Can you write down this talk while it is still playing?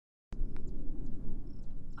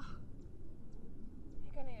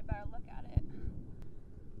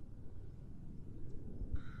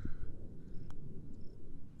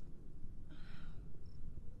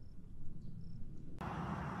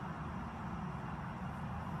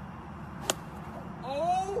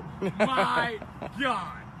my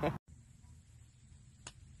God.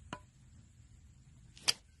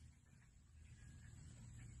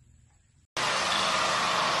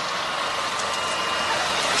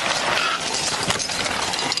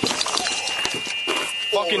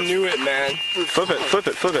 Fucking knew it, man. Flip it, flip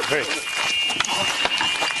it, flip it. Hey.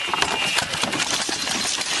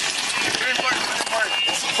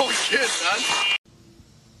 Oh shit, son.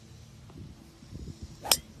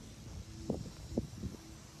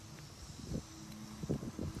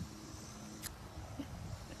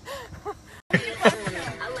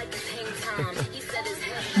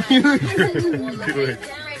 Do it.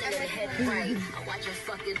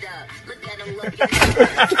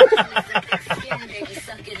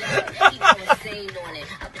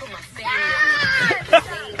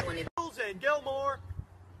 And Gilmore,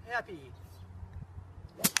 happy.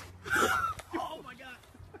 Oh my God.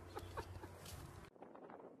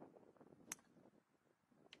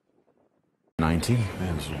 And it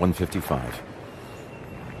was 155.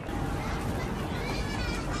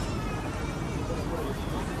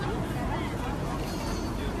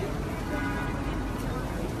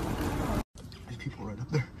 There's people right up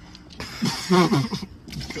there.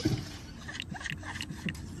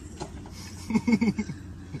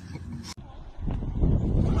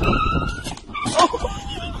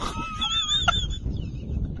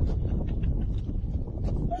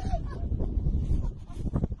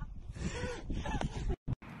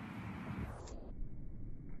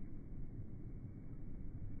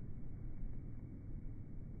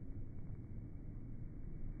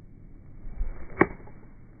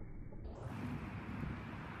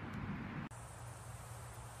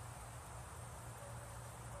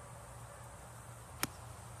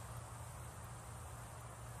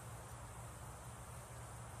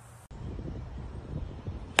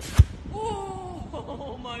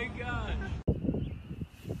 Oh my God.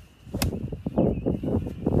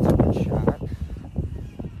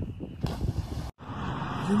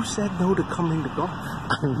 You said no to coming to golf.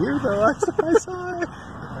 I'm here though. I saw it.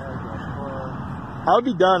 I'll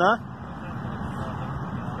be done, huh?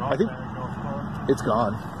 I think it's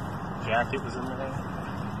gone. Jacket was in there.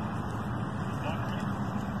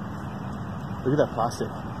 Look at that plastic.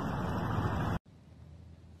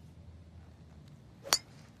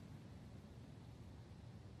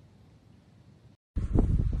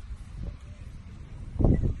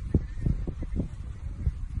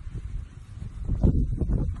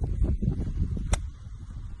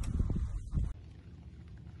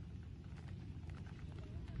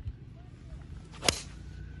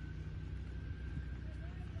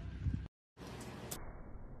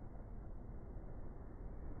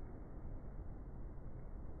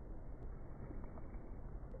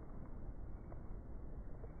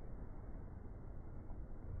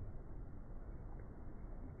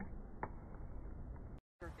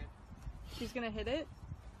 She's gonna hit it?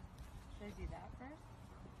 Should I do that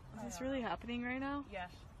first? Is this really happening right now? Yes.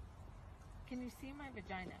 Can you see my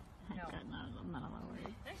vagina? No. God, no, I'm not allowed to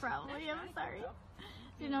worry. Probably, I'm sorry.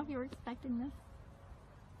 Didn't know if you were expecting this.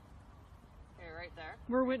 Okay, right there.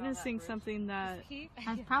 We're witnessing something that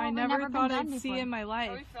I've probably I never been thought done I'd see before. in my Are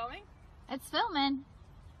life. we filming? It's filming.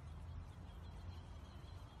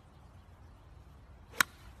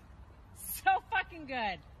 So fucking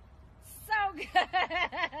good. So good.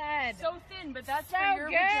 So thin, but that's so for your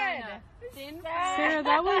good. vagina. Thin. Sarah,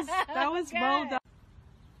 that was well done.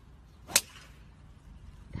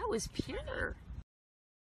 That was pure.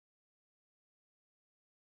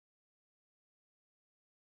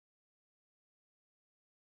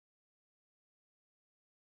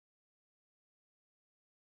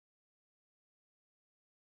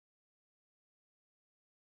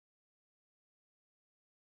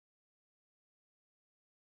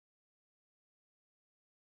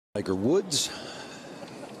 Tiger Woods,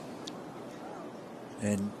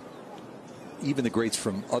 and even the greats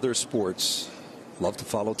from other sports love to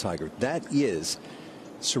follow Tiger. That is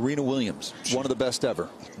Serena Williams, one of the best ever.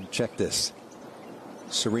 And check this.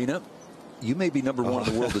 Serena, you may be number one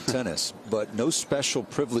in the world of tennis, but no special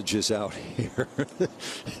privileges out here.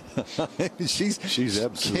 she's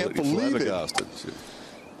absolutely can't believe flabbergasted.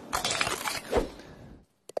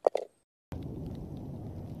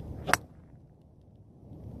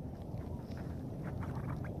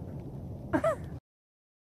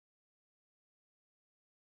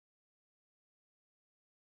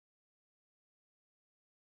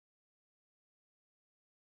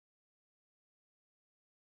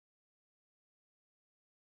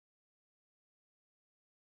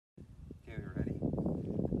 Okay, we're ready.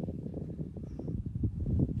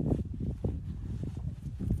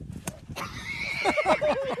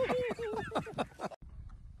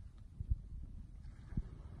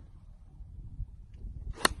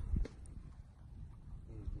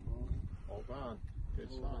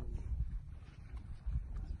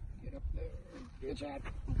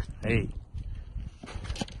 Hey.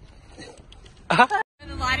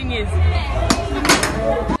 The lighting is.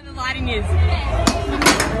 The lighting is.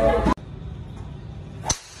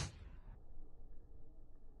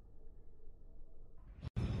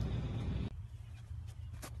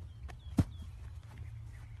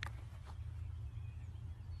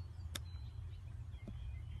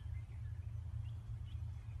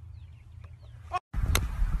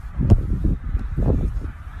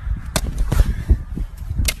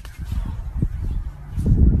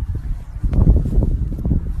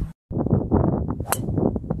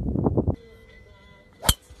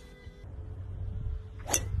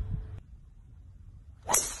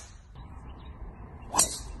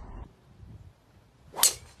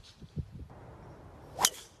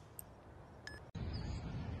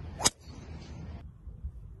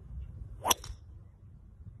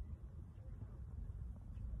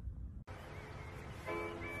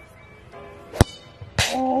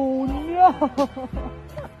 Oh no!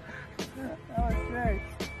 That was sick.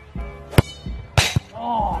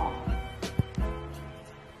 Oh!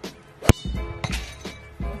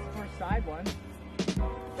 That's the first side one.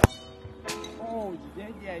 Oh,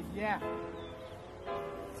 yeah.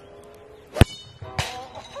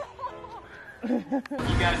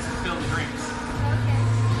 You guys fill the drinks.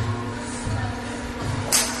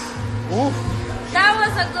 That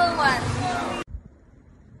was a good one.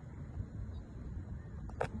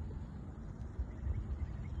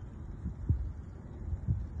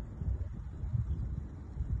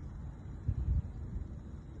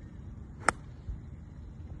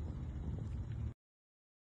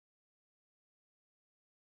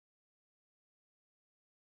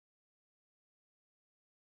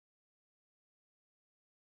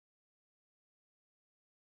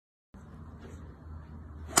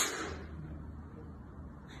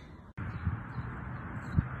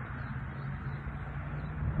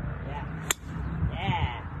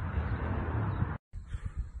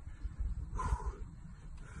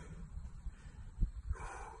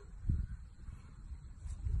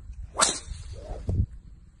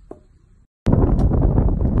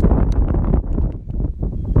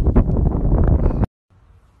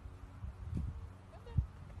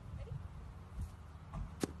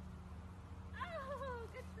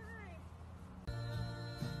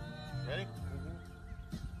 Ready?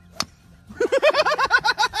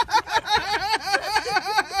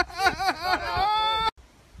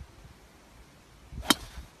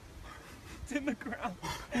 It's in the ground.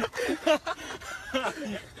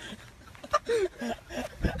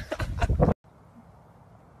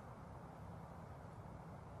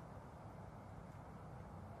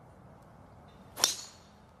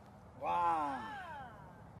 Wow.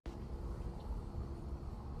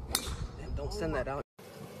 Man, don't send that out.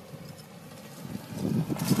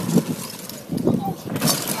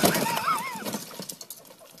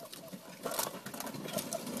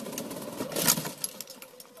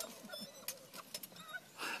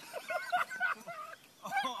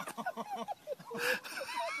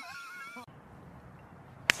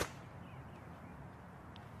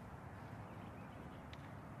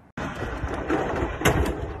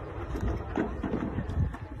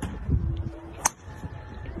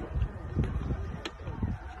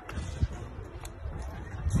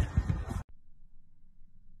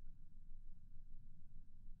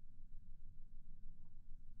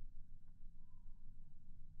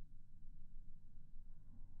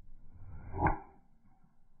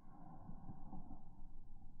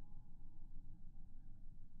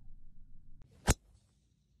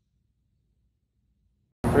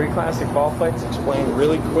 Three classic ball flights explained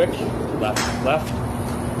really quick. Left, left,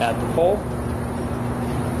 at the pole.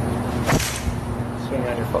 Swing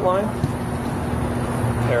on your foot line.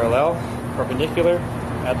 Parallel, perpendicular,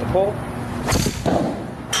 at the pole.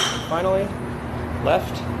 And finally,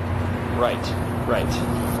 left, right,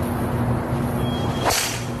 right.